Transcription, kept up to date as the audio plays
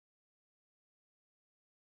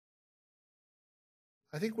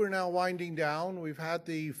I think we're now winding down. We've had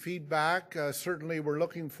the feedback. Certainly we're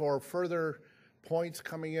looking for further points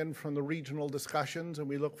coming in from the regional discussions, and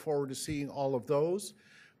we look forward to seeing all of those.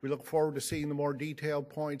 We look forward to seeing the more detailed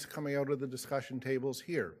points coming out of the discussion tables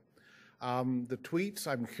here. The tweets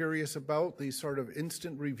I'm curious about, these sort of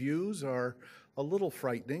instant reviews are a little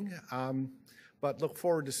frightening, but look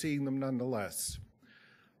forward to seeing them nonetheless.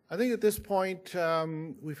 I think at this point,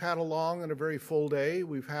 we've had a long and a very full day.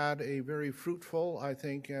 We've had a very fruitful, I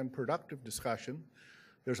think, and productive discussion.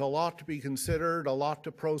 There's a lot to be considered, a lot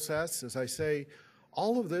to process. As I say,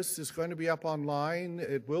 all of this is going to be up online.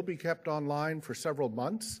 It will be kept online for several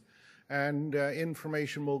months, and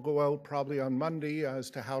information will go out probably on Monday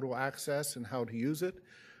as to how to access and how to use it.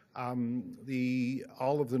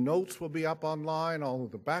 All of the notes will be up online, all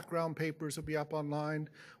of the background papers will be up online,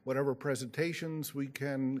 whatever presentations we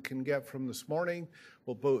can get from this morning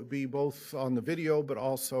will be both on the video but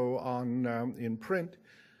also on in print.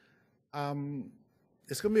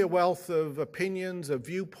 It's going to be a wealth of opinions, of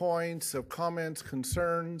viewpoints, of comments,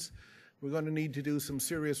 concerns. We're going to need to do some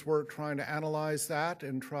serious work trying to analyze that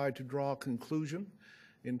and try to draw a conclusion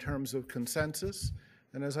in terms of consensus.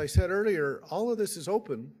 And as I said earlier, all of this is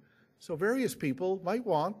open, so various people might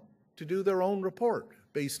want to do their own report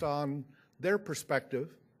based on their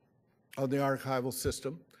perspective on the archival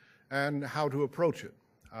system and how to approach it.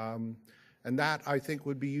 And that, I think,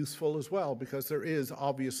 would be useful as well, because there is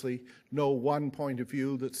obviously no one point of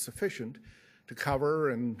view that's sufficient to cover.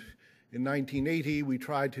 And in 1980, we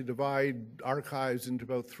tried to divide archives into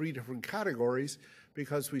about 3 different categories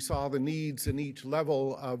because we saw the needs in each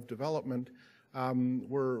level of development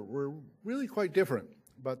were really quite different,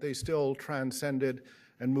 but they still transcended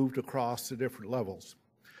and moved across to different levels.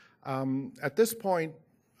 At this point,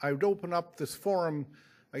 I would open up this forum.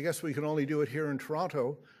 I guess we can only do it here in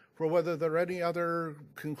Toronto, for whether there are any other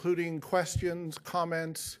concluding questions,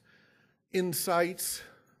 comments, insights,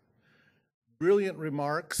 brilliant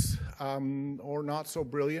remarks, or not so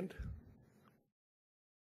brilliant,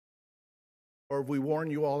 or have we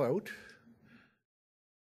worn you all out?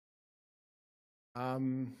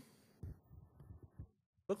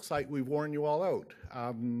 Looks like we've worn you all out.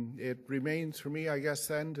 It remains for me, I guess,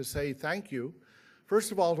 then to say thank you.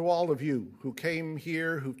 First of all, to all of you who came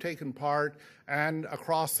here, who've taken part, and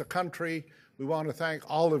across the country, we want to thank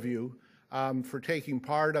all of you for taking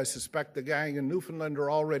part. I suspect the gang in Newfoundland are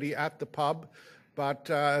already at the pub, but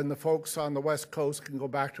and the folks on the West Coast can go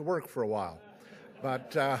back to work for a while.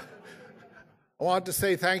 But I want to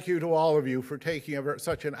say thank you to all of you for taking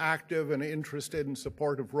such an active and interested and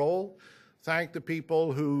supportive role. Thank the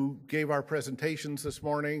people who gave our presentations this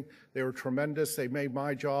morning. They were tremendous. They made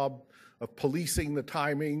my job of policing the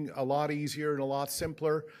timing a lot easier and a lot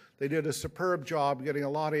simpler. They did a superb job getting a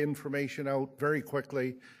lot of information out very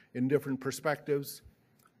quickly in different perspectives.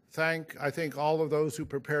 I think all of those who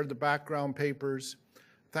prepared the background papers.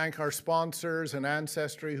 Thank our sponsors and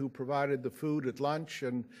Ancestry who provided the food at lunch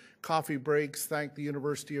and coffee breaks. Thank the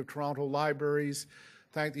University of Toronto Libraries.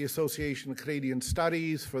 Thank the Association of Canadian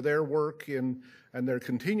Studies for their work and their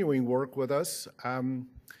continuing work with us.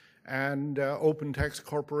 And Open Text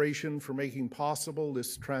Corporation for making possible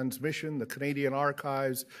this transmission, the Canadian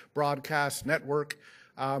Archives broadcast network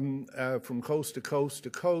from coast to coast to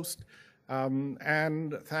coast.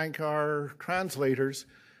 And thank our translators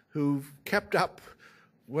who've kept up.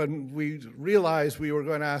 When we realized we were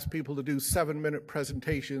going to ask people to do 7-minute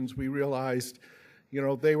presentations, we realized,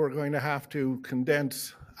 they were going to have to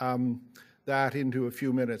condense that into a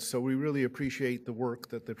few minutes. So we really appreciate the work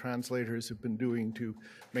that the translators have been doing to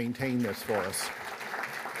maintain this for us.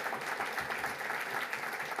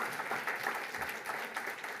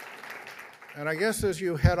 And I guess as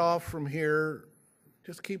you head off from here,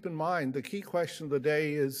 just keep in mind the key question of the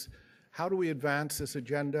day is, how do we advance this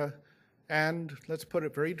agenda? And let's put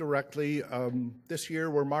it very directly, this year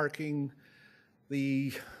we're marking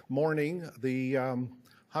the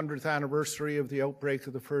 100th anniversary of the outbreak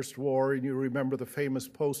of the First War, and you remember the famous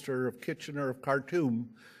poster of Kitchener of Khartoum.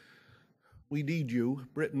 We need you,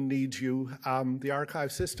 Britain needs you, the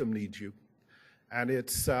archive system needs you. And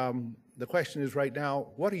it's, the question is right now,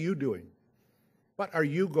 what are you doing? What are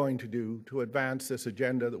you going to do to advance this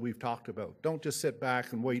agenda that we've talked about? Don't just sit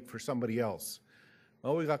back and wait for somebody else.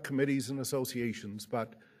 Well, we've got committees and associations,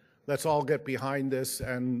 but let's all get behind this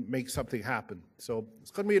and make something happen. So it's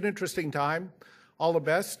going to be an interesting time. All the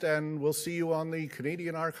best, and we'll see you on the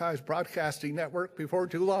Canadian Archives Broadcasting Network before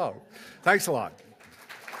too long. Thanks a lot.